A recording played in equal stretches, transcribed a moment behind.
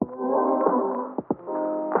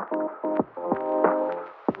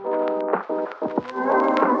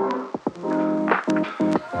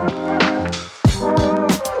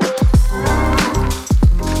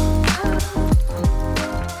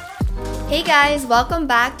guys, welcome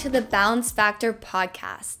back to the Balance Factor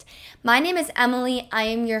podcast. My name is Emily, I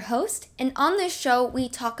am your host, and on this show we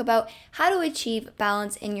talk about how to achieve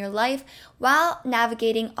balance in your life while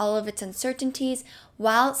navigating all of its uncertainties,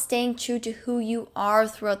 while staying true to who you are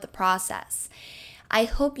throughout the process. I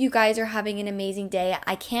hope you guys are having an amazing day.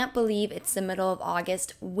 I can't believe it's the middle of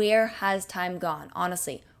August. Where has time gone?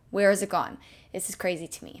 Honestly, where has it gone? This is crazy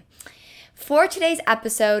to me. For today's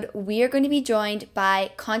episode, we are going to be joined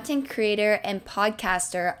by content creator and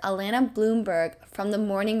podcaster Allana Blumberg from the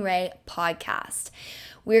Morning Ray podcast.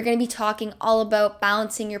 We're going to be talking all about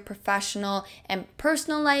balancing your professional and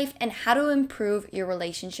personal life and how to improve your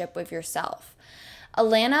relationship with yourself.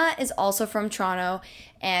 Allana is also from Toronto,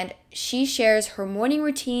 and she shares her morning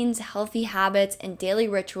routines, healthy habits, and daily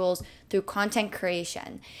rituals through content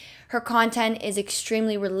creation. Her content is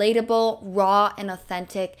extremely relatable, raw, and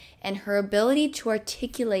authentic, and her ability to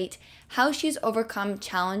articulate how she's overcome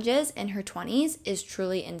challenges in her 20s is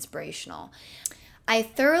truly inspirational. I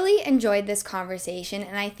thoroughly enjoyed this conversation,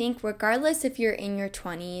 and I think regardless if you're in your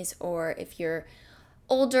 20s or if you're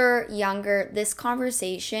older, younger, this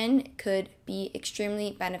conversation could be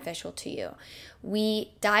extremely beneficial to you.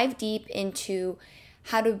 We dive deep into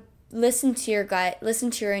how to listen to your gut, listen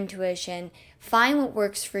to your intuition, find what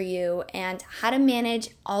works for you, and how to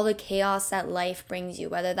manage all the chaos that life brings you,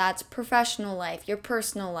 whether that's professional life, your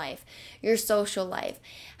personal life, your social life,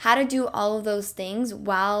 how to do all of those things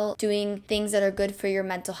while doing things that are good for your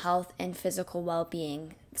mental health and physical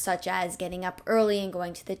well-being, such as getting up early and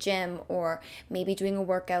going to the gym, or maybe doing a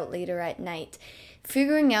workout later at night.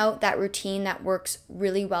 Figuring out that routine that works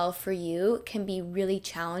really well for you can be really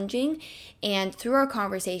challenging, and through our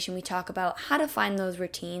conversation we talk about how to find those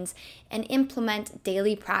routines and implement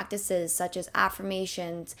daily practices such as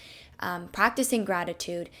affirmations, practicing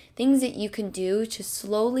gratitude, things that you can do to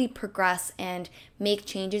slowly progress and make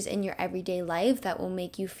changes in your everyday life that will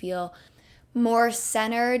make you feel more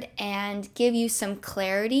centered and give you some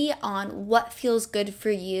clarity on what feels good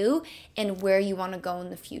for you and where you want to go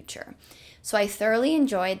in the future. So I thoroughly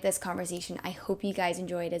enjoyed this conversation. I hope you guys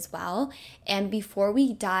enjoyed as well. And before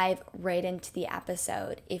we dive right into the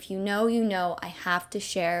episode, if you know, you know, I have to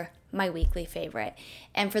share my weekly favorite.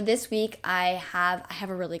 And for this week, I have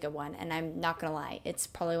a really good one, and I'm not gonna lie, it's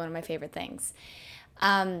probably one of my favorite things.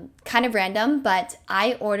 Kind of random, but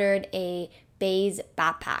I ordered a Béis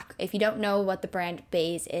backpack. If you don't know what the brand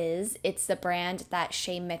Béis is, it's the brand that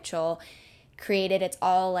Shay Mitchell created. It's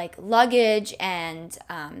all like luggage and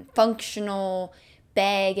functional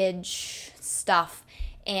baggage stuff.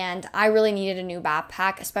 And I really needed a new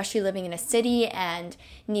backpack, especially living in a city and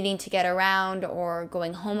needing to get around or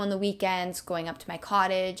going home on the weekends, going up to my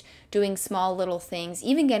cottage, doing small little things,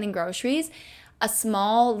 even getting groceries. A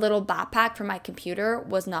small little backpack for my computer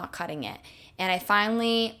was not cutting it. And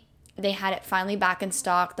they had it finally back in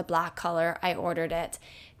stock, the black color. I ordered it.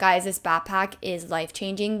 Guys, this backpack is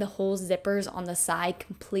life-changing. The whole zippers on the side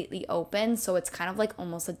completely open, so it's kind of like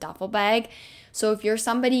almost a duffel bag. So if you're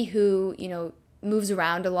somebody who, moves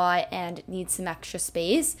around a lot and needs some extra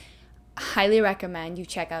space, highly recommend you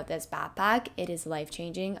check out this backpack. It is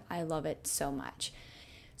life-changing. I love it so much.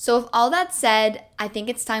 So with all that said, I think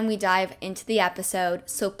it's time we dive into the episode.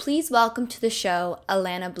 So please welcome to the show,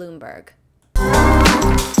 Allana Blumberg.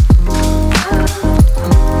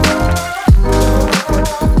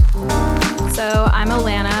 So I'm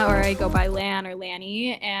Allana, or I go by Lan or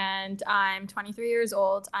Lanny, and I'm 23 years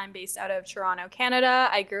old. I'm based out of Toronto, Canada.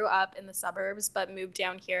 I grew up in the suburbs, but moved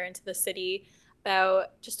down here into the city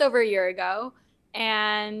about just over a year ago.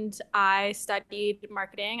 And I studied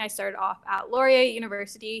marketing. I started off at Laurier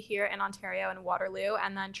University here in Ontario in Waterloo,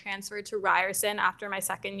 and then transferred to Ryerson after my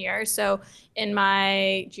second year. So in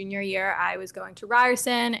my junior year, I was going to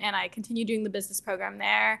Ryerson, and I continued doing the business program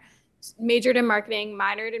there. Majored in marketing,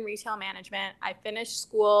 minored in retail management. I finished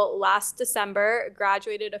school last December,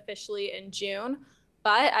 graduated officially in June,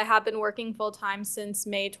 but I have been working full-time since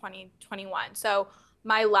May 2021. So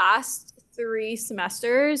my last two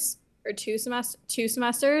semesters,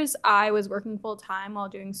 I was working full-time while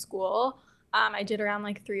doing school. I did around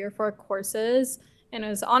like 3 or 4 courses, and it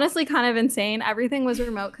was honestly kind of insane. Everything was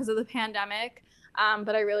remote because of the pandemic,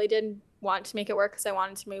 but I really did want to make it work because I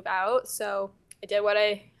wanted to move out. So I did what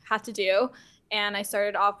I had to do, and I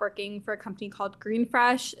started off working for a company called Green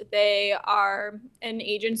Fresh. They are an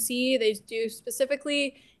agency. They do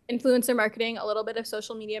specifically influencer marketing, a little bit of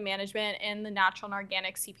social media management in the natural and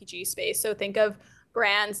organic CPG space. So think of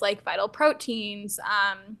brands like Vital Proteins,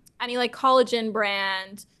 any like collagen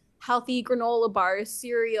brand, healthy granola bars,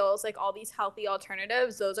 cereals, like all these healthy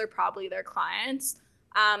alternatives. Those are probably their clients.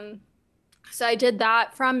 So I did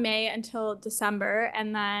that from May until December,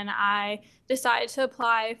 and then I decided to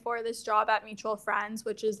apply for this job at Mutual Friends,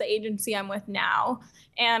 which is the agency I'm with now.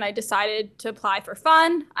 And I decided to apply for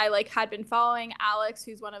fun. I had been following Alex,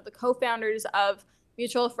 who's one of the co-founders of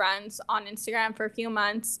Mutual Friends, on Instagram for a few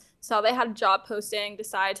months. Saw they had a job posting,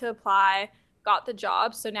 decided to apply, got the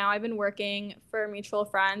job. So now I've been working for Mutual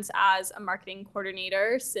Friends as a marketing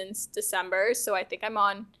coordinator since December. So I think I'm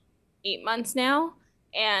on 8 months now.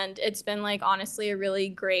 And it's been honestly a really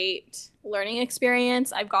great learning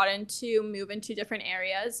experience. I've gotten to move into different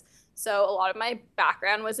areas. So a lot of my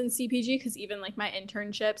background was in CPG because even my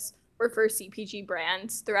internships were for CPG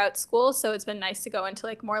brands throughout school. So it's been nice to go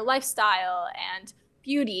into more lifestyle and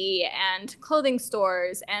beauty and clothing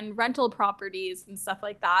stores and rental properties and stuff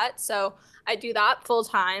like that. So I do that full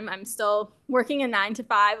time. I'm still working a 9 to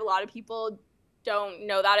 5. A lot of people don't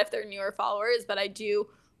know that if they're newer followers, but I do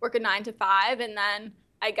work a 9 to 5. And then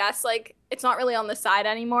I guess it's not really on the side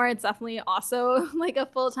anymore. It's definitely also a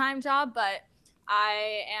full-time job, but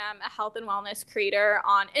I am a health and wellness creator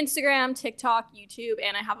on Instagram, TikTok, YouTube,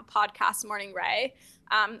 and I have a podcast, Morning Ray.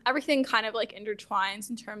 Everything kind of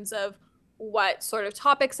intertwines in terms of what sort of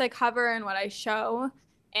topics I cover and what I show.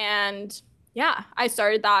 And yeah, I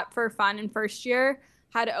started that for fun in first year.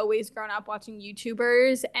 Had always grown up watching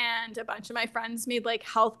YouTubers, and a bunch of my friends made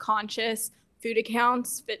health conscious food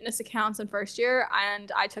accounts, fitness accounts in first year,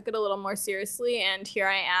 and I took it a little more seriously, and here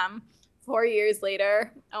I am 4 years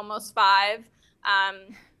later, almost 5,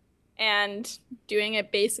 and doing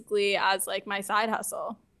it basically as my side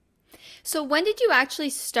hustle. So when did you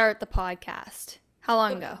actually start the podcast? How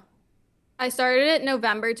long ago? I started it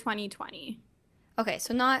November 2020. Okay,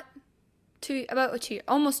 so not about 2 years,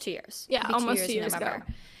 almost 2 years. Yeah, almost 2 years ago.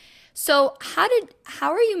 So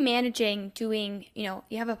how are you managing doing, you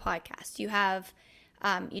have a podcast,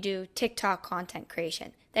 you do TikTok content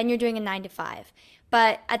creation, then you're doing a 9 to 5,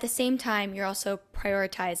 but at the same time, you're also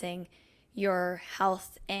prioritizing your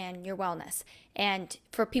health and your wellness. And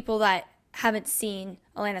for people that haven't seen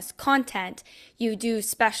Allana's content, you do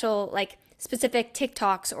special, specific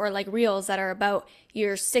TikToks or reels that are about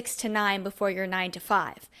your 6 to 9 before your 9 to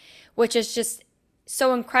 5, which is just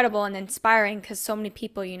so incredible and inspiring because so many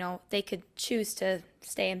people, they could choose to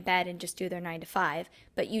stay in bed and just do their 9 to 5,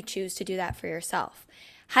 but you choose to do that for yourself.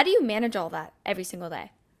 How do you manage all that every single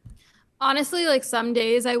day? Honestly, some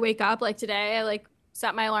days I wake up, today, I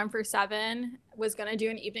set my alarm for 7, was going to do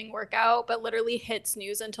an evening workout, but literally hit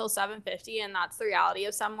snooze until 7:50. And that's the reality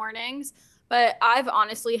of some mornings. But I've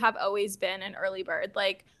honestly have always been an early bird.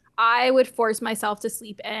 I would force myself to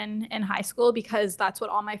sleep in high school because that's what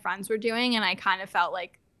all my friends were doing. And I kind of felt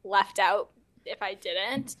left out if I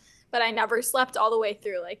didn't, but I never slept all the way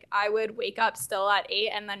through. I would wake up still at 8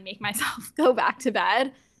 and then make myself go back to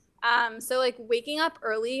bed. So waking up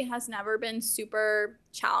early has never been super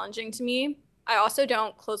challenging to me. I also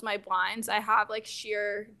don't close my blinds. I have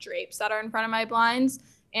sheer drapes that are in front of my blinds,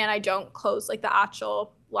 and I don't close the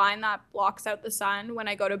actual blind that blocks out the sun when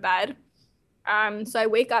I go to bed. So I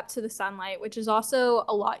wake up to the sunlight, which is also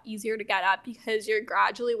a lot easier to get up because you're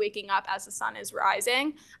gradually waking up as the sun is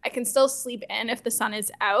rising. I can still sleep in if the sun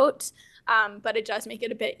is out, but it does make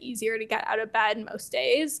it a bit easier to get out of bed most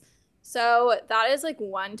days. So that is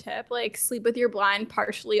one tip, sleep with your blind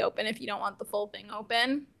partially open if you don't want the full thing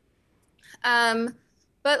open.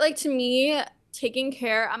 But to me, taking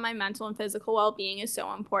care of my mental and physical well-being is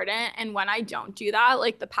so important. And when I don't do that,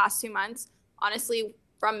 the past 2 months, honestly,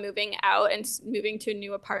 from moving out and moving to a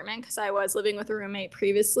new apartment, because I was living with a roommate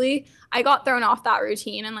previously, I got thrown off that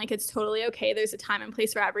routine. And it's totally okay. There's a time and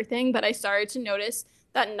place for everything. But I started to notice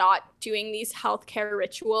that not doing these healthcare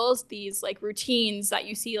rituals, these routines that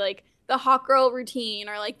you see, the hot girl routine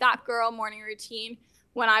or that girl morning routine,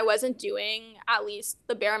 when I wasn't doing at least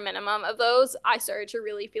the bare minimum of those, I started to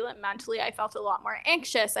really feel it mentally. I felt a lot more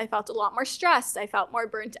anxious. I felt a lot more stressed. I felt more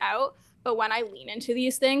burnt out. But when I lean into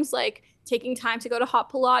these things, taking time to go to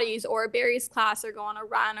hot Pilates or a Barry's class or go on a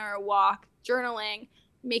run or a walk, journaling,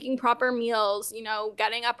 making proper meals,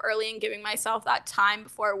 getting up early and giving myself that time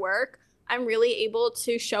before work, I'm really able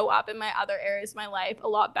to show up in my other areas of my life a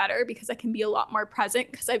lot better because I can be a lot more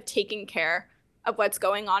present because I've taken care of what's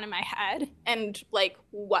going on in my head and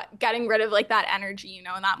getting rid of that energy, in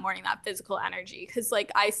that morning, that physical energy. Because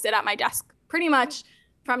I sit at my desk pretty much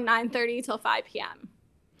from 9:30 till 5 p.m.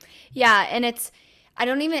 Yeah, and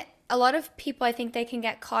a lot of people, I think they can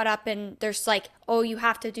get caught up in, there's oh, you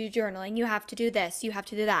have to do journaling, you have to do this, you have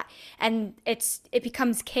to do that. And it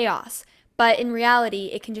becomes chaos. But in reality,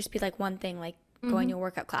 it can just be one thing, going to a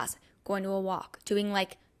workout class, going to a walk, doing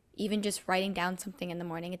even just writing down something in the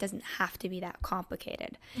morning. It doesn't have to be that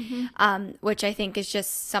complicated, which I think is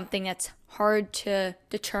just something that's hard to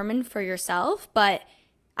determine for yourself. But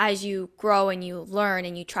as you grow and you learn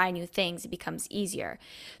and you try new things, it becomes easier.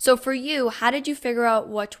 So for you, how did you figure out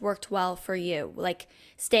what worked well for you? Like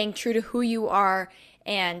staying true to who you are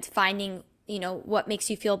and finding, what makes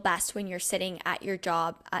you feel best when you're sitting at your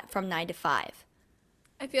job from 9 to 5?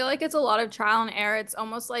 I feel like it's a lot of trial and error. It's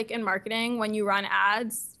almost like in marketing when you run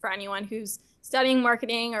ads. For anyone who's studying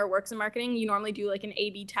marketing or works in marketing, you normally do like an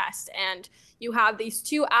A/B test, and you have these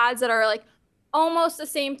two ads that are like almost the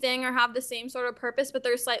same thing or have the same sort of purpose, but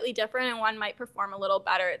they're slightly different and one might perform a little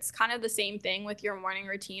better. It's kind of the same thing with your morning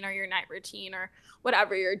routine or your night routine or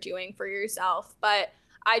whatever you're doing for yourself. But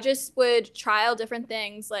I just would trial different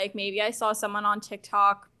things. Like maybe I saw someone on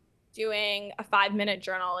TikTok doing a 5-minute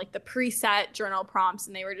journal, like the preset journal prompts,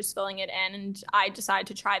 and they were just filling it in. And I decided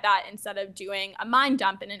to try that instead of doing a mind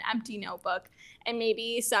dump in an empty notebook. And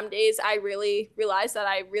maybe some days I really realize that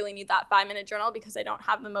I really need that 5-minute journal because I don't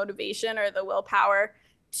have the motivation or the willpower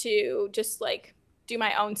to just like do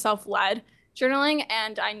my own self-led journaling,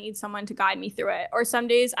 and I need someone to guide me through it. Or some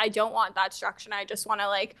days I don't want that structure. I just want to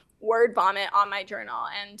like word vomit on my journal.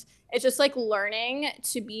 And it's just like learning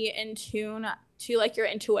to be in tune to like your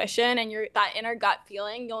intuition and your that inner gut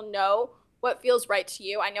feeling. You'll know what feels right to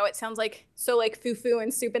you. I know it sounds like so like foo-foo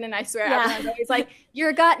and stupid, and I swear everyone's always like,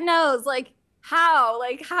 your gut knows. Like how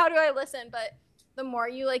do I listen? But the more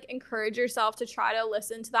you like encourage yourself to try to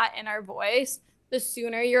listen to that inner voice, the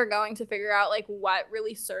sooner you're going to figure out like what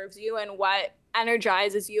really serves you and what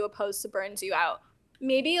energizes you opposed to burns you out.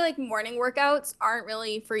 Maybe like morning workouts aren't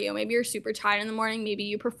really for you. Maybe you're super tired in the morning. Maybe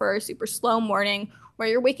you prefer a super slow morning where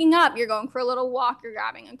you're waking up, you're going for a little walk, you're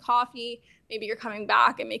grabbing a coffee, maybe you're coming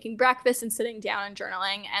back and making breakfast and sitting down and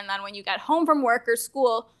journaling. And then when you get home from work or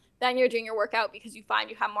school, then you're doing your workout because you find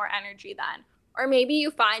you have more energy then. Or maybe you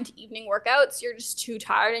find evening workouts, you're just too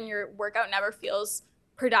tired and your workout never feels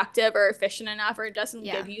productive or efficient enough, or it doesn't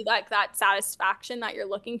give you like that satisfaction that you're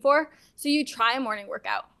looking for. So you try a morning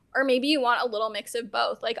workout. Or maybe you want a little mix of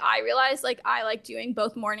both. Like I realized like I like doing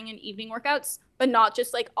both morning and evening workouts, but not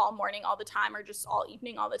just like all morning all the time or just all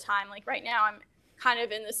evening all the time. Like right now I'm kind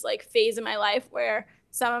of in this like phase of my life where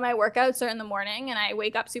some of my workouts are in the morning and I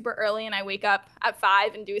wake up super early and I wake up at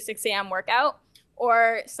 5 and do a 6 a.m. workout.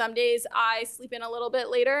 Or some days I sleep in a little bit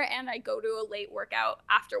later and I go to a late workout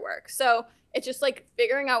after work. So it's just like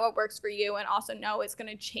figuring out what works for you, and also know it's going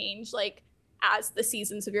to change like as the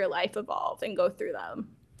seasons of your life evolve and go through them.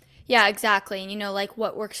 Yeah, exactly. And like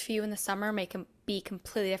what works for you in the summer may be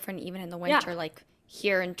completely different even in the winter. Like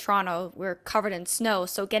here in Toronto, we're covered in snow.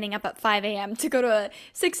 So getting up at 5 a.m. to go to a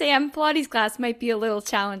 6 a.m. Pilates class might be a little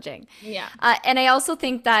challenging. Yeah. And I also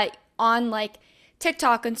think that on like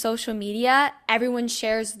TikTok and social media, everyone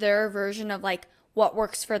shares their version of like what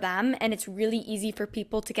works for them. And it's really easy for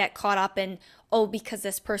people to get caught up in, oh, because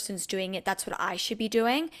this person's doing it, that's what I should be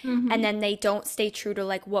doing. Mm-hmm. And then they don't stay true to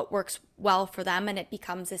like what works well for them. And it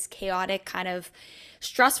becomes this chaotic kind of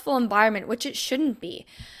stressful environment, which it shouldn't be.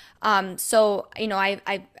 So,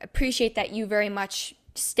 I appreciate that you very much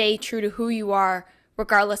stay true to who you are,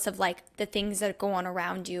 regardless of like the things that go on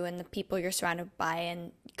around you and the people you're surrounded by.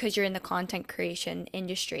 And because you're in the content creation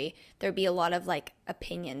industry, there'd be a lot of like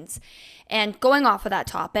opinions. And going off of that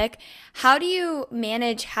topic, how do you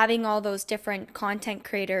manage having all those different content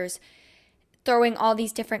creators throwing all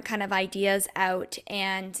these different kind of ideas out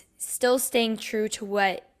and still staying true to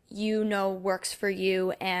what works for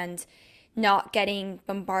you and not getting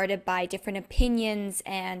bombarded by different opinions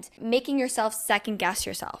and making yourself second guess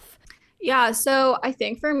yourself? Yeah, so I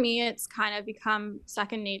think for me, it's kind of become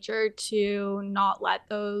second nature to not let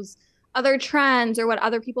those other trends or what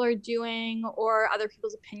other people are doing or other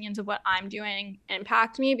people's opinions of what I'm doing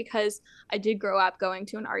impact me, because I did grow up going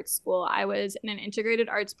to an art school. I was in an integrated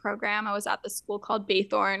arts program. I was at the school called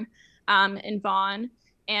Baythorn in Vaughan.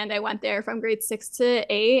 And I went there from grades 6 to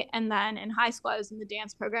 8. And then in high school, I was in the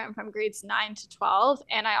dance program from grades 9 to 12.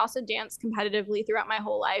 And I also danced competitively throughout my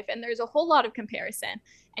whole life. And there's a whole lot of comparison.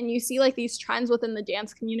 And you see like these trends within the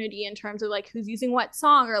dance community in terms of like who's using what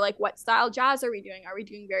song, or like what style jazz are we doing? Are we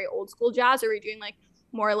doing very old school jazz? Or are we doing like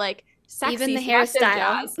more like sexy, even the hairstyle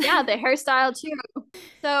jazz? Yeah, the hairstyle too.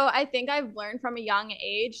 So I think I've learned from a young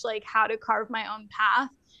age like how to carve my own path,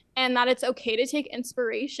 and that it's okay to take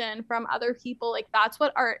inspiration from other people. Like that's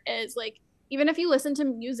what art is. Like even if you listen to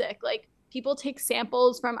music, like people take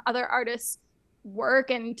samples from other artists' work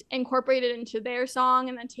and incorporate it into their song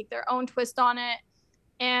and then take their own twist on it.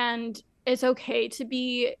 And it's okay to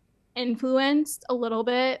be influenced a little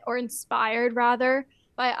bit, or inspired rather,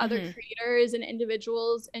 by other creators and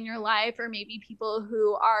individuals in your life, or maybe people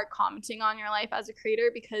who are commenting on your life as a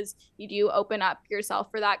creator, because you do open up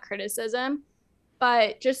yourself for that criticism.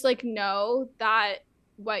 But just like know that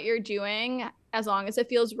what you're doing, as long as it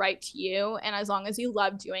feels right to you and as long as you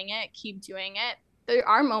love doing it, keep doing it. There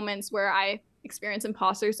are moments where I experience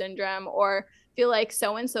imposter syndrome or feel like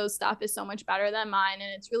so and so stuff is so much better than mine.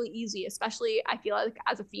 And it's really easy, especially I feel like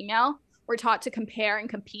as a female, we're taught to compare and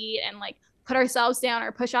compete and like put ourselves down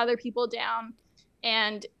or push other people down.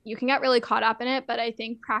 And you can get really caught up in it. But I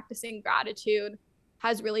think practicing gratitude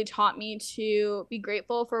has really taught me to be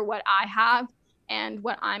grateful for what I have and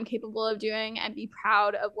what I'm capable of doing and be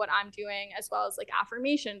proud of what I'm doing, as well as like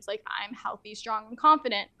affirmations like I'm healthy, strong, and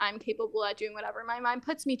confident. I'm capable at doing whatever my mind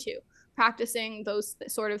puts me to. Practicing those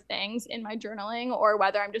sort of things in my journaling, or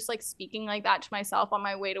whether I'm just like speaking like that to myself on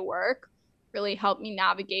my way to work, really helped me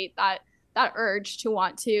navigate that urge to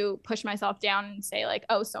want to push myself down and say like,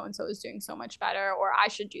 oh, so and so is doing so much better, or I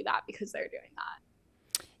should do that because they're doing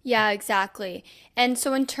that. Yeah, exactly. And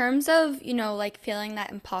so in terms of, like feeling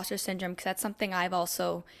that imposter syndrome, because that's something I've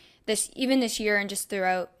also even this year and just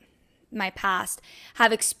throughout my past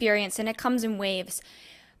have experienced, and it comes in waves.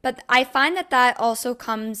 But I find that also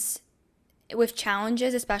comes with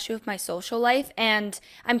challenges, especially with my social life. And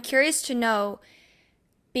I'm curious to know,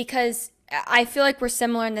 because I feel like we're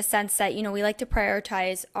similar in the sense that, we like to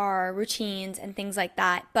prioritize our routines and things like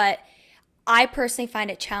that. But I personally find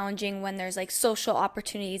it challenging when there's like social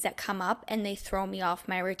opportunities that come up and they throw me off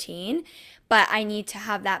my routine. But I need to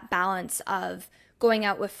have that balance of going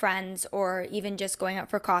out with friends or even just going out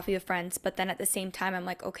for coffee with friends. But then at the same time, I'm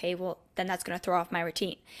like, okay, well, then that's going to throw off my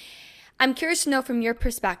routine. I'm curious to know from your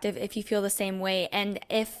perspective if you feel the same way. And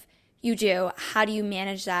if you do, how do you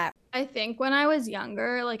manage that? I think when I was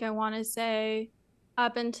younger, like I want to say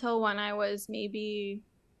up until when I was maybe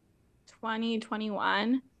 20,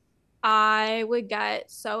 21, I would get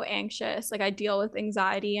so anxious. Like I deal with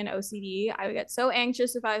anxiety and OCD. I would get so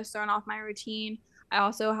anxious if I was thrown off my routine. I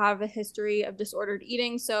also have a history of disordered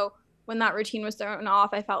eating. So when that routine was thrown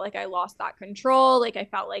off, I felt like I lost that control. Like I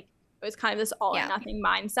felt like it was kind of this all or nothing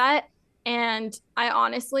mindset. And I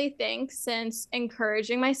honestly think since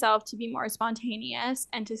encouraging myself to be more spontaneous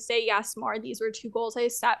and to say yes more, these were two goals I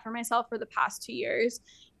set for myself for the past 2 years.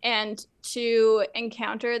 And to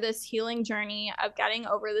encounter this healing journey of getting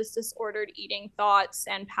over this disordered eating thoughts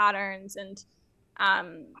and patterns and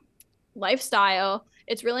lifestyle,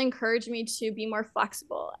 it's really encouraged me to be more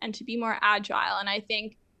flexible and to be more agile. And I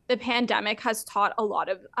think the pandemic has taught a lot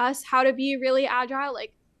of us how to be really agile.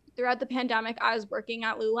 Like throughout the pandemic, I was working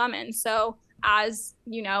at Lululemon. So as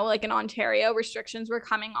you know, like in Ontario, restrictions were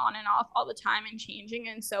coming on and off all the time and changing.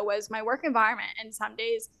 And so was my work environment. And some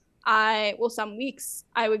days some weeks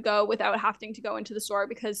I would go without having to go into the store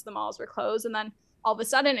because the malls were closed. And then all of a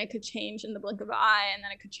sudden it could change in the blink of an eye, and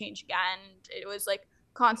then it could change again. It was like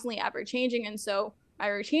constantly ever changing. And so my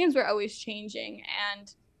routines were always changing.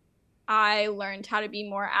 And I learned how to be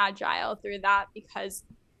more agile through that, because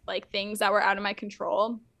like things that were out of my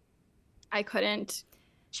control, I couldn't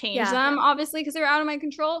change them, obviously, because they were out of my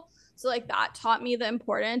control. So like that taught me the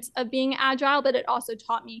importance of being agile, but it also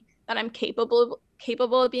taught me that I'm capable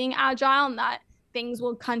of being agile, and that things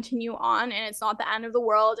will continue on, and it's not the end of the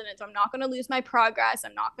world, and I'm not going to lose my progress.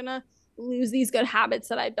 I'm not going to lose these good habits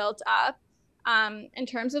that I built up. In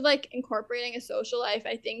terms of like incorporating a social life,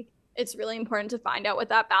 I think it's really important to find out what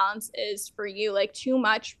that balance is for you. Like too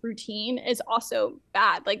much routine is also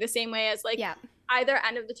bad. Like the same way as like either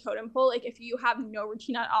end of the totem pole, like if you have no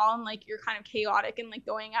routine at all and like you're kind of chaotic and like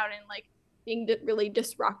going out and like being really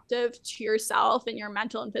disruptive to yourself and your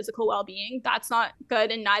mental and physical well-being, that's not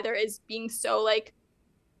good. And neither is being so like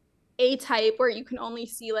A type, where you can only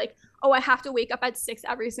see like, oh, I have to wake up at 6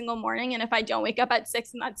 every single morning, and if I don't wake up at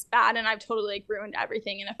 6, and that's bad, and I've totally like ruined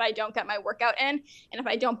everything. And if I don't get my workout in, and if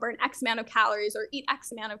I don't burn X amount of calories or eat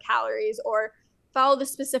X amount of calories or follow the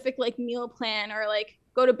specific like meal plan or like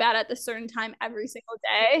go to bed at the certain time every single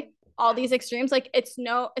day, all these extremes, like it's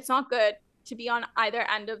not good to be on either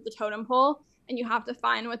end of the totem pole. And you have to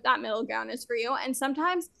find what that middle ground is for you. And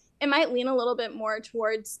sometimes it might lean a little bit more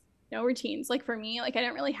towards no routines. Like for me, like I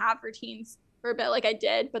didn't really have routines for a bit. Like I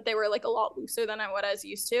did, but they were like a lot looser than what I was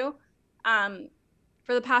used to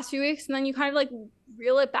for the past few weeks. And then you kind of like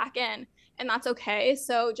reel it back in, and that's okay.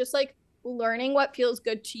 So just like learning what feels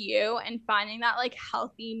good to you and finding that like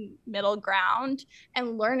healthy middle ground,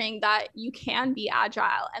 and learning that you can be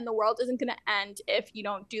agile and the world isn't going to end if you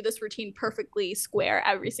don't do this routine perfectly square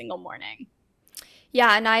every single morning.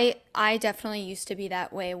 Yeah, and I definitely used to be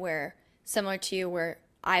that way, where similar to you, where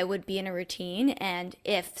I would be in a routine, and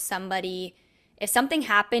if if something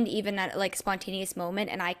happened even at like spontaneous moment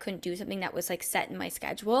and I couldn't do something that was like set in my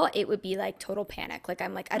schedule, it would be like total panic. Like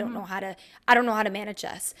I'm like, I don't know how to manage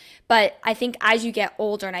this. But I think as you get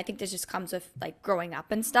older, and I think this just comes with like growing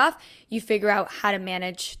up and stuff, you figure out how to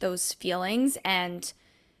manage those feelings and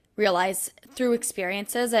realize through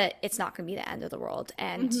experiences that it's not going to be the end of the world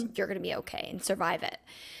and you're going to be okay and survive it.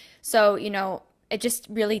 So, it just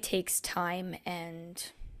really takes time and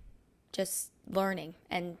just learning.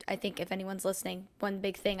 And I think if anyone's listening, one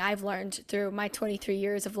big thing I've learned through my 23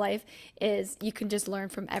 years of life is you can just learn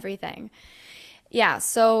from everything. Yeah.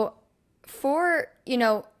 So for,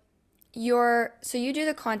 so you do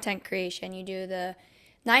the content creation, you do the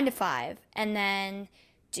 9 to 5, and then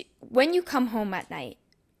when you come home at night,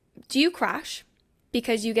 do you crash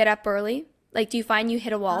because you get up early? Like, do you find you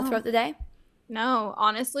hit a wall throughout the day? No,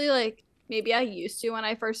 honestly, like maybe I used to when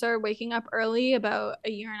I first started waking up early about a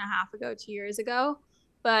year and a half ago, 2 years ago.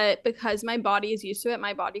 But because my body is used to it,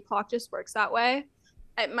 my body clock just works that way.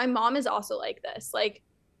 My mom is also like this. Like,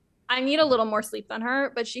 I need a little more sleep than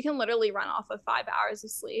her, but she can literally run off of 5 hours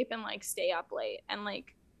of sleep and like stay up late and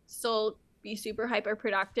like still be super hyper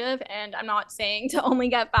productive. And I'm not saying to only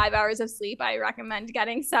get 5 hours of sleep. I recommend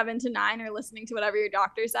getting 7 to 9 or listening to whatever your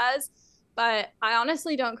doctor says. But I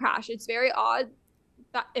honestly don't crash. It's very odd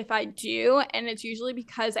that if I do, and it's usually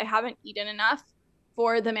because I haven't eaten enough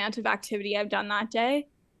for the amount of activity I've done that day,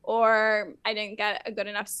 or I didn't get a good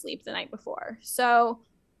enough sleep the night before. So,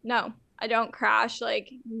 no, I don't crash.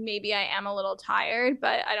 Like maybe I am a little tired,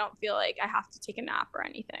 but I don't feel like I have to take a nap or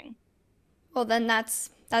anything. Well, then that's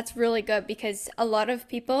really good because a lot of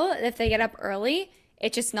people, if they get up early,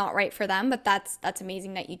 it's just not right for them. But that's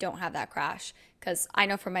amazing that you don't have that crash because I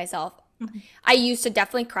know for myself, I used to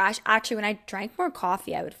definitely crash. Actually, when I drank more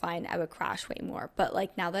coffee, I would find I would crash way more. But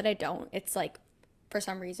like now that I don't, it's like for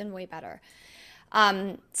some reason way better.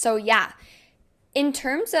 So yeah, in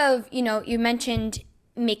terms of, you mentioned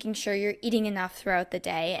making sure you're eating enough throughout the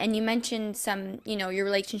day, and you mentioned some, your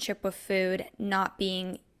relationship with food not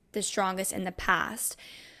being the strongest in the past.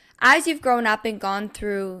 As you've grown up and gone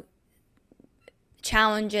through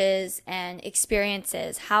challenges and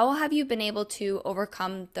experiences, how have you been able to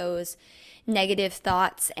overcome those negative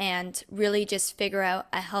thoughts and really just figure out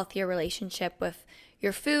a healthier relationship with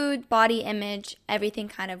your food, body image, everything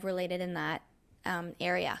kind of related in that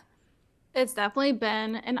area? It's definitely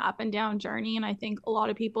been an up and down journey. And I think a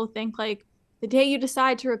lot of people think like the day you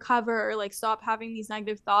decide to recover or like stop having these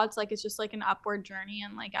negative thoughts, like it's just like an upward journey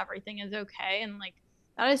and like everything is okay. And like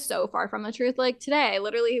that is so far from the truth. Like today, I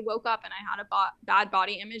literally woke up and I had a bad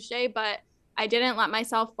body image day, but I didn't let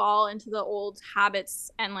myself fall into the old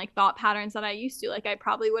habits and like thought patterns that I used to. Like I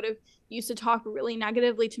probably would have used to talk really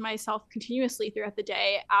negatively to myself continuously throughout the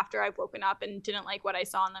day after I've woken up and didn't like what I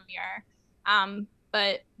saw in the mirror.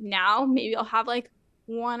 But now maybe I'll have like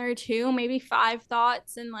one or two, maybe five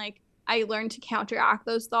thoughts, and like I learned to counteract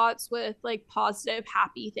those thoughts with like positive,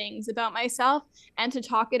 happy things about myself and to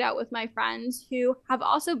talk it out with my friends who have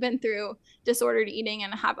also been through disordered eating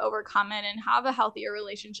and have overcome it and have a healthier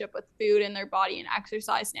relationship with food and their body and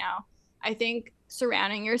exercise now. I think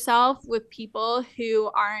surrounding yourself with people who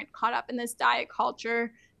aren't caught up in this diet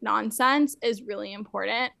culture nonsense is really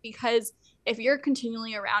important, because if you're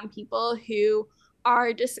continually around people who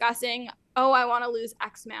are discussing, oh, I want to lose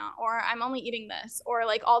X amount, or I'm only eating this, or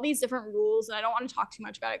like all these different rules, and I don't want to talk too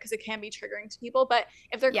much about it because it can be triggering to people. But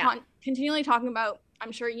if they're continually talking about,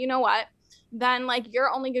 I'm sure you know what, then like you're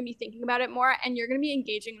only going to be thinking about it more and you're going to be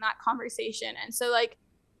engaging in that conversation. And so, like,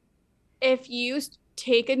 if you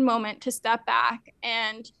take a moment to step back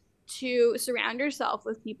and to surround yourself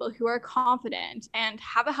with people who are confident and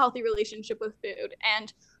have a healthy relationship with food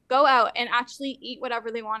and go out and actually eat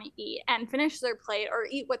whatever they want to eat and finish their plate or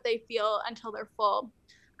eat what they feel until they're full,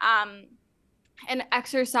 um, and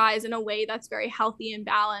exercise in a way that's very healthy and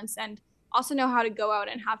balanced, and also know how to go out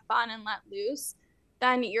and have fun and let loose,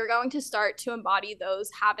 then you're going to start to embody those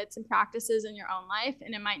habits and practices in your own life.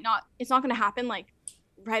 And it's not going to happen like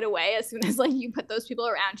right away as soon as like you put those people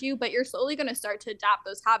around you, but you're slowly going to start to adapt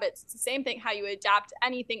those habits. It's the same thing how you adapt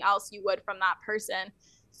anything else you would from that person.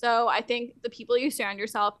 So I think the people you surround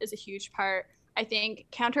yourself is a huge part. I think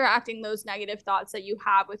counteracting those negative thoughts that you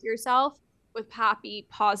have with yourself with happy,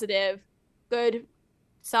 positive, good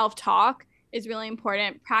self-talk is really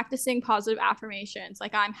important. Practicing positive affirmations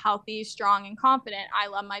like I'm healthy, strong, and confident. I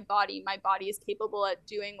love my body. My body is capable at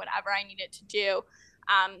doing whatever I need it to do.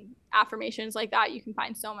 Affirmations like that, you can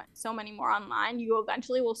find so many more online. You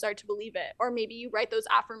eventually will start to believe it. Or maybe you write those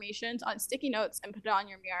affirmations on sticky notes and put it on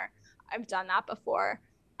your mirror. I've done that before.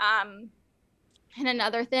 And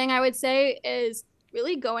another thing I would say is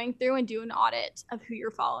really going through and do an audit of who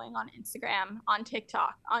you're following on Instagram, on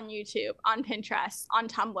TikTok, on YouTube, on Pinterest, on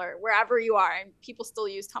Tumblr, wherever you are. And people still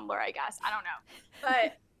use Tumblr, I guess. I don't know.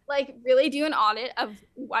 But like really do an audit of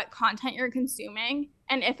what content you're consuming.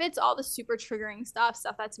 And if it's all the super triggering stuff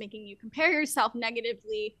that's making you compare yourself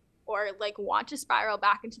negatively or like want to spiral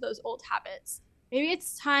back into those old habits, maybe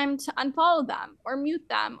it's time to unfollow them or mute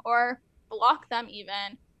them or block them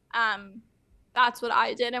even. That's what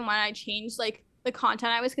I did. And when I changed like the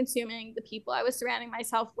content I was consuming, the people I was surrounding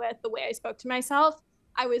myself with, the way I spoke to myself,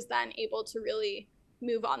 I was then able to really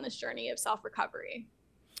move on this journey of self-recovery.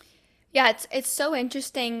 Yeah, it's so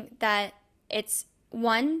interesting that it's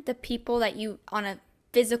one, the people that you on a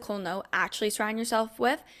physical note actually surround yourself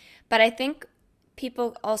with, but I think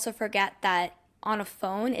people also forget that on a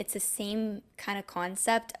phone it's the same kind of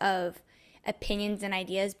concept of opinions and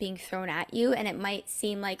ideas being thrown at you, and it might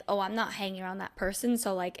seem like, oh, I'm not hanging around that person,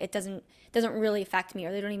 so like it doesn't really affect me,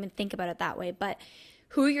 or they don't even think about it that way. But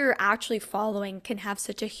who you're actually following can have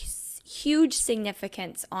such a huge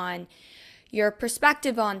significance on your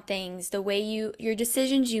perspective on things, the way your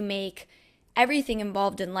decisions you make, everything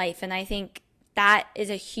involved in life. And I think that is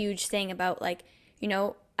a huge thing about like,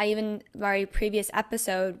 I even, our previous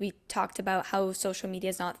episode, we talked about how social media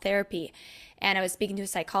is not therapy. And I was speaking to a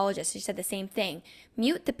psychologist. She said the same thing.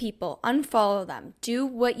 Mute the people, unfollow them, do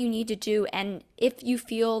what you need to do. And if you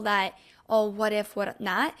feel that, oh, what if, what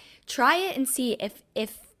not, try it and see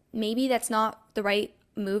if maybe that's not the right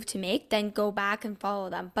move to make, then go back and follow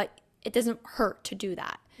them. But it doesn't hurt to do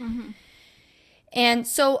that. Mm-hmm. And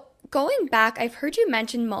so going back, I've heard you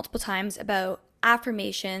mention multiple times about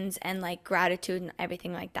affirmations and like gratitude and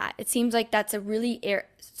everything like that. It seems like that's a really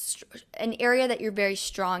an area that you're very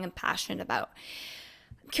strong and passionate about.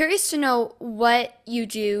 I'm curious to know what you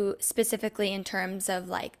do specifically in terms of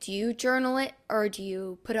like, do you journal it or do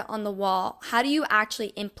you put it on the wall? How do you actually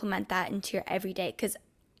implement that into your everyday? Because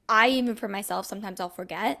I, even for myself, sometimes I'll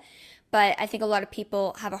forget, but I think a lot of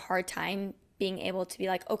people have a hard time being able to be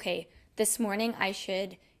like, okay, this morning I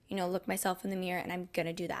should, look myself in the mirror and I'm going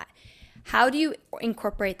to do that. How do you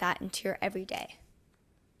incorporate that into your everyday?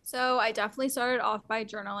 So I definitely started off by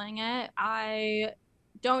journaling it. I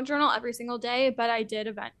don't journal every single day, but I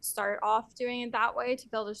did start off doing it that way to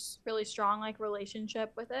build a really strong like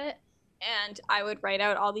relationship with it. And I would write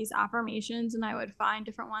out all these affirmations and I would find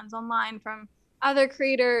different ones online from other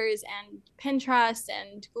creators and Pinterest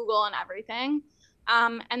and Google and everything.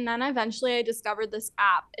 And then eventually I discovered this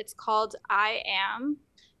app. It's called I Am,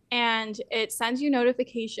 and it sends you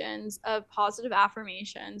notifications of positive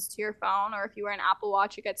affirmations to your phone, or if you wear an Apple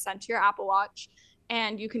Watch, it gets sent to your Apple Watch,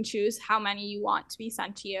 and you can choose how many you want to be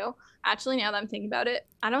sent to you. Actually, now that I'm thinking about it,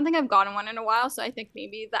 I don't think I've gotten one in a while, so I think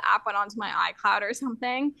maybe the app went onto my iCloud or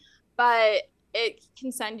something, but it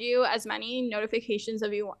can send you as many notifications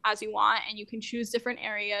as you want, and you can choose different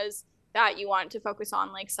areas that you want to focus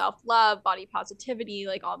on, like self-love, body positivity,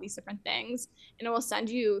 like all these different things. And it will send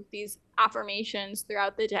you these affirmations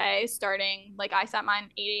throughout the day, starting like I set mine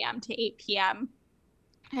 8 a.m. to 8 p.m.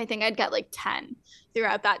 I think I'd get like 10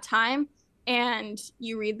 throughout that time. And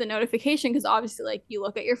you read the notification because obviously like you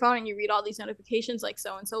look at your phone and you read all these notifications like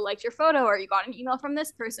so and so liked your photo, or you got an email from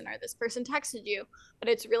this person, or this person texted you. But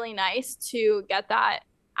it's really nice to get that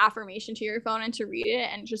affirmation to your phone and to read it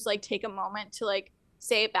and just like take a moment to like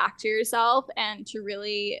say it back to yourself and to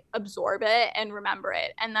really absorb it and remember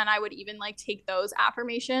it. And then I would even like take those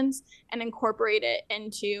affirmations and incorporate it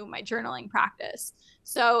into my journaling practice.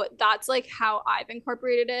 So that's like how I've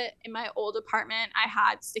incorporated it. In my old apartment, I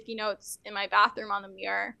had sticky notes in my bathroom on the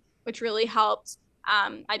mirror, which really helped.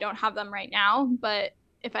 I don't have them right now, but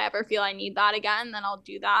if I ever feel I need that again, then I'll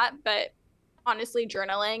do that. But honestly,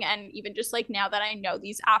 journaling, and even just like now that I know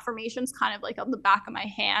these affirmations kind of like on the back of my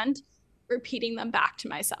hand, repeating them back to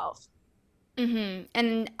myself. Mm-hmm.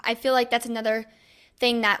 And I feel like that's another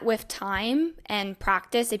thing that with time and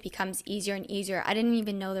practice, it becomes easier and easier. I didn't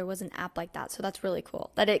even know there was an app like that. So that's really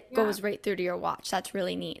cool that it goes right through to your watch. That's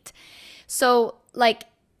really neat. So like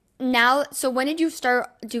now, so when did you start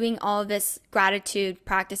doing all of this gratitude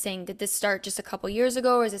practicing? Did this start just a couple years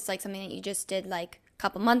ago, or is this like something that you just did like a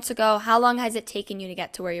couple months ago? How long has it taken you to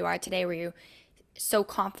get to where you are today, where you're so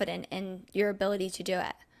confident in your ability to do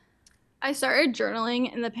it? I started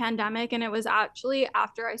journaling in the pandemic, and it was actually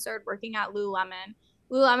after I started working at Lululemon.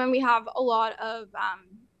 Lululemon, we have a lot of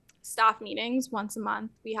staff meetings once a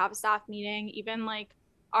month. We have a staff meeting, even like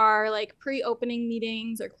our like pre-opening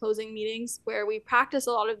meetings or closing meetings, where we practice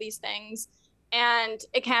a lot of these things. And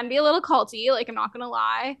it can be a little culty, like I'm not gonna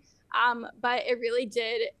lie, but it really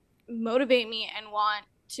did motivate me and want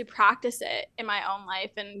to practice it in my own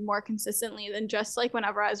life and more consistently than just like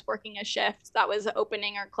whenever I was working a shift that was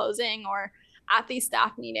opening or closing or at these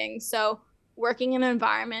staff meetings. So working in an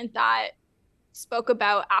environment that spoke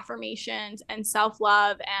about affirmations and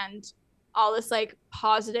self-love and all this like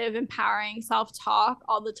positive empowering self-talk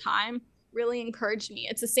all the time really encouraged me.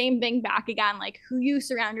 It's the same thing back again, like who you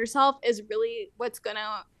surround yourself is really what's going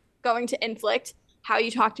to inflict how you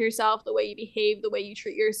talk to yourself, the way you behave, the way you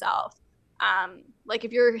treat yourself. Like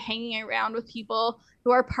if you're hanging around with people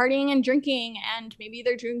who are partying and drinking and maybe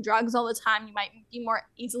they're doing drugs all the time, you might be more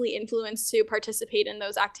easily influenced to participate in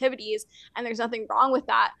those activities, and there's nothing wrong with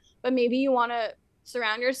that. But maybe you want to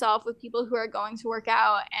surround yourself with people who are going to work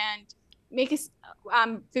out and make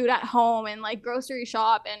food at home and like grocery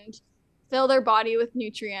shop and fill their body with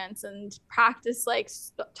nutrients and practice like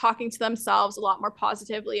talking to themselves a lot more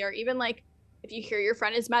positively. Or even like if you hear your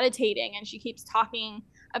friend is meditating and she keeps talking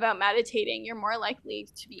about meditating, you're more likely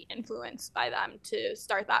to be influenced by them to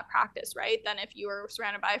start that practice, right? Than if you were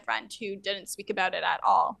surrounded by a friend who didn't speak about it at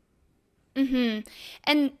all. Mm-hmm.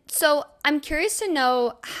 And so I'm curious to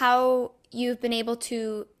know how you've been able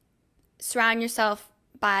to surround yourself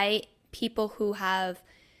by people who have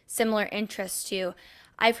similar interests to you.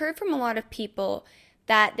 I've heard from a lot of people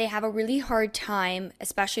that they have a really hard time,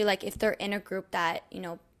 especially like if they're in a group that,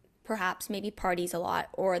 perhaps maybe parties a lot,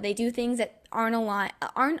 or they do things that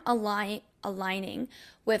aren't aligning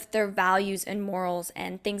with their values and morals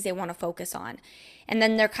and things they want to focus on. And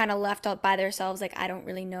then they're kind of left out by themselves, like, I don't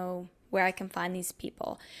really know where I can find these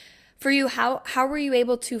people. For you, how were you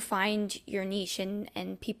able to find your niche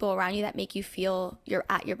and people around you that make you feel you're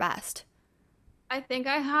at your best? I think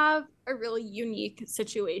I have a really unique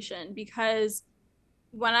situation because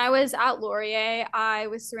when I was at Laurier, I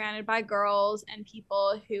was surrounded by girls and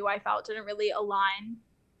people who I felt didn't really align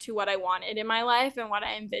to what I wanted in my life and what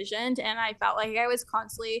I envisioned. And I felt like I was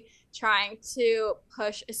constantly trying to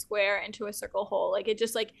push a square into a circle hole. Like it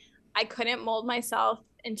just like I couldn't mold myself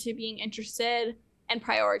into being interested and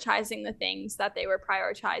prioritizing the things that they were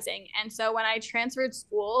prioritizing. And so when I transferred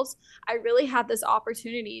schools, I really had this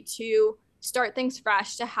opportunity to start things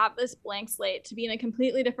fresh, to have this blank slate, to be in a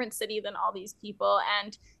completely different city than all these people,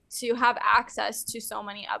 and to have access to so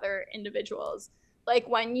many other individuals. Like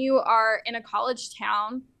when you are in a college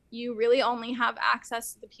town, you really only have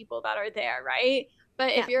access to the people that are there, right?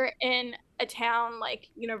 But if you're in a town like,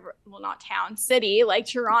 not town, city like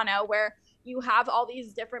Toronto, where you have all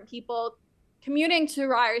these different people commuting to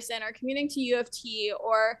Ryerson or commuting to U of T,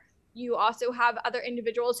 or you also have other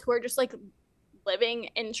individuals who are just like living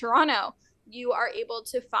in Toronto, you are able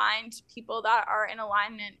to find people that are in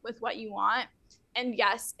alignment with what you want. And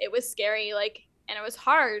yes, it was scary, like, and it was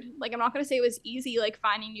hard. Like, I'm not going to say it was easy, like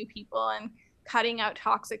finding new people and cutting out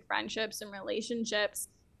toxic friendships and relationships.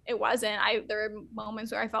 It wasn't. There were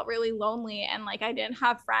moments where I felt really lonely and like I didn't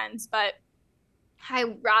have friends, but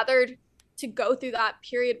I rather to go through that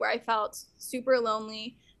period where I felt super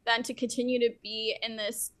lonely than to continue to be in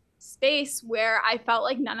this space where I felt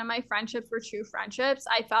like none of my friendships were true friendships.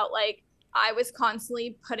 I felt like I was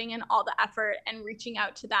constantly putting in all the effort and reaching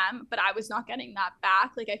out to them, but I was not getting that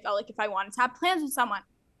back. Like I felt like if I wanted to have plans with someone,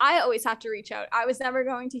 I always had to reach out. I was never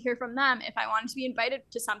going to hear from them. If I wanted to be invited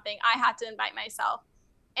to something, I had to invite myself.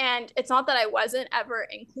 And it's not that I wasn't ever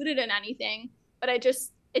included in anything, but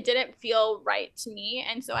it didn't feel right to me.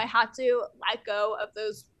 And so I had to let go of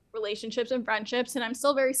those relationships and friendships. And I'm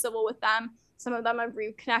still very civil with them. Some of them I've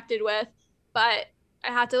reconnected with, but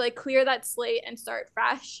I had to like clear that slate and start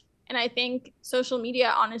fresh. And I think social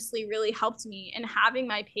media honestly really helped me in having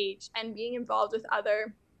my page and being involved with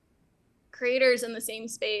other creators in the same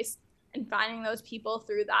space and finding those people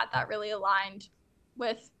through that really aligned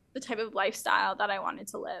with the type of lifestyle that I wanted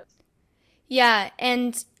to live. Yeah,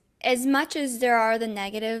 and as much as there are the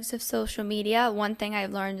negatives of social media, one thing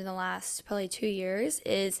I've learned in the last probably 2 years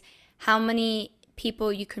is how many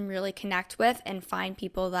people you can really connect with and find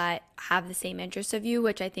people that have the same interests of you,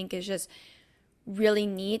 which I think is just really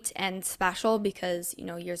neat and special because,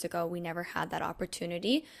 years ago we never had that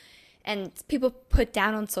opportunity. And people put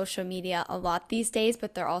down on social media a lot these days,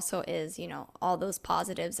 but there also is, all those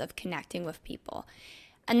positives of connecting with people.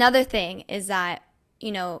 Another thing is that,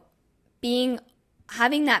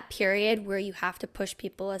 having that period where you have to push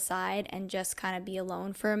people aside and just kind of be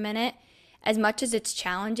alone for a minute, as much as it's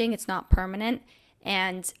challenging, it's not permanent.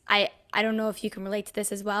 And I don't know if you can relate to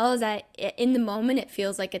this as well, is that in the moment it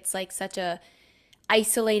feels like it's like such a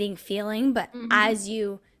isolating feeling, but as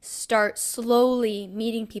you start slowly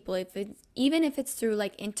meeting people, even if it's through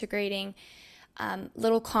like integrating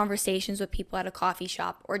little conversations with people at a coffee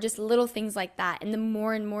shop, or just little things like that. And the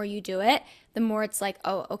more and more you do it, the more it's like,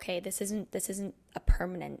 oh, okay, this isn't a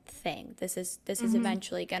permanent thing. This is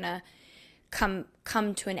eventually gonna come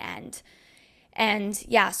to an end. And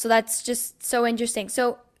yeah, so that's just so interesting.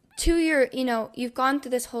 So to your, you've gone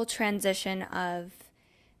through this whole transition of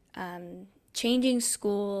changing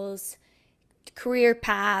schools, career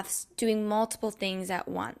paths, doing multiple things at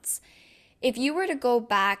once. If you were to go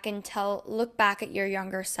back and look back at your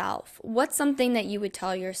younger self, what's something that you would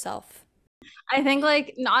tell yourself? I think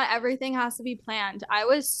like not everything has to be planned. I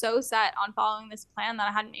was so set on following this plan that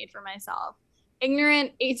I hadn't made for myself.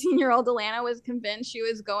 Ignorant 18-year-old Allana was convinced she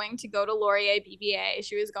was going to go to Laurier BBA.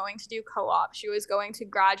 She was going to do co-op. She was going to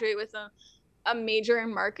graduate with a major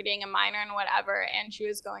in marketing, a minor in whatever, and she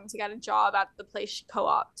was going to get a job at the place she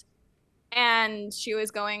co-opted. And she was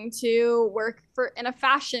going to work in a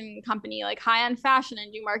fashion company, like high-end fashion,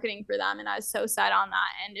 and do marketing for them. And I was so set on that.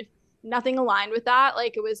 And if nothing aligned with that,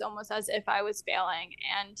 like it was almost as if I was failing.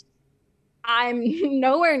 And I'm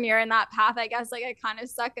nowhere near in that path. I guess like I kind of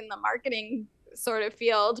stuck in the marketing sort of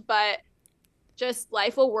field, but just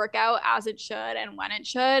life will work out as it should and when it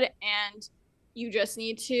should. And you just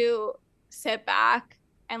need to sit back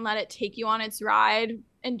and let it take you on its ride.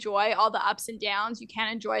 Enjoy all the ups and downs. You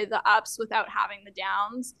can't enjoy the ups without having the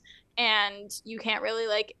downs. And you can't really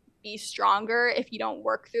like be stronger if you don't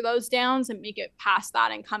work through those downs and make it past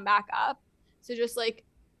that and come back up. So just like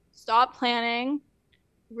stop planning,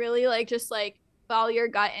 really like just like follow your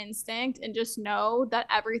gut instinct and just know that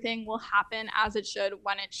everything will happen as it should,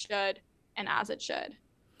 when it should, and as it should.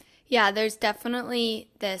 Yeah, there's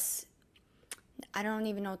definitely this, I don't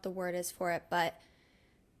even know what the word is for it, but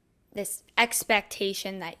this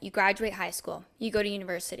expectation that you graduate high school, you go to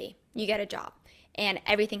university, you get a job, and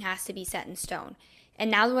everything has to be set in stone.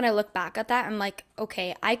 And now when I look back at that, I'm like,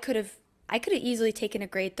 okay, I could have easily taken a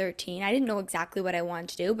grade 13. I didn't know exactly what I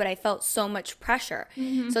wanted to do, but I felt so much pressure.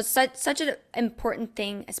 Mm-hmm. So it's such an important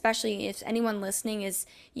thing, especially if anyone listening is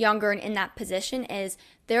younger and in that position, is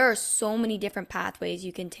there are so many different pathways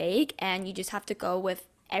you can take, and you just have to go with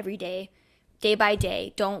every day by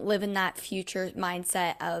day. Don't live in that future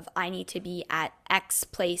mindset of I need to be at X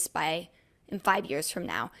place in 5 years from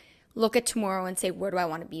now. Look at tomorrow and say, where do I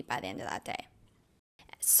want to be by the end of that day?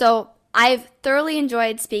 So I've thoroughly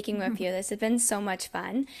enjoyed speaking with you. This has been so much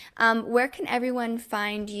fun. Where can everyone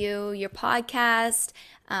find you, your podcast,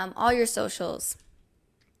 all your socials?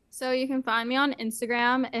 So you can find me on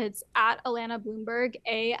Instagram. It's at Allana Blumberg,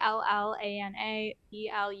 ALLANA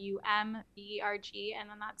BLUMBERG. And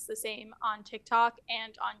then that's the same on TikTok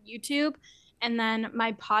and on YouTube. And then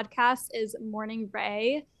my podcast is Morning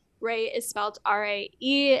Ray. Ray is spelled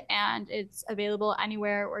RAE, and it's available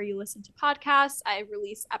anywhere where you listen to podcasts. I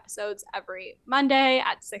release episodes every Monday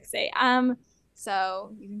at 6 a.m.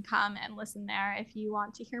 So you can come and listen there if you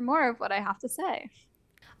want to hear more of what I have to say.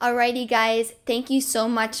 Alrighty, guys, thank you so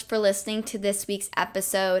much for listening to this week's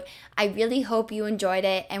episode. I really hope you enjoyed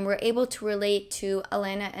it and were able to relate to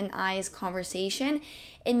Allana and I's conversation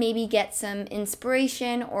and maybe get some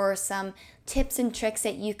inspiration or some tips and tricks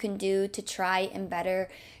that you can do to try and better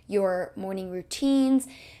your morning routines,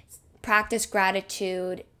 practice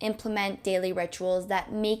gratitude, implement daily rituals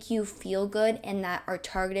that make you feel good and that are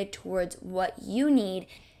targeted towards what you need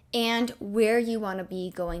and where you want to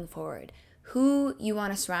be going forward, who you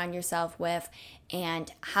want to surround yourself with,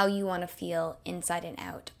 and how you want to feel inside and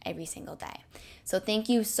out every single day. So thank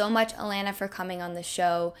you so much, Allana, for coming on the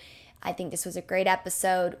show. I think this was a great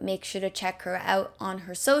episode. Make sure to check her out on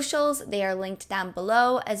her socials. They are linked down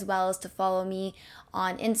below, as well as to follow me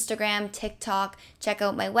on Instagram, TikTok. Check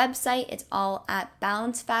out my website. It's all at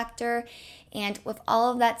Balance Factor. And with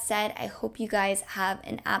all of that said, I hope you guys have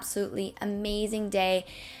an absolutely amazing day.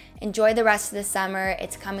 Enjoy the rest of the summer.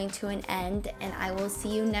 It's coming to an end, and I will see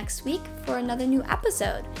you next week for another new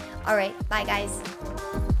episode. All right, bye guys.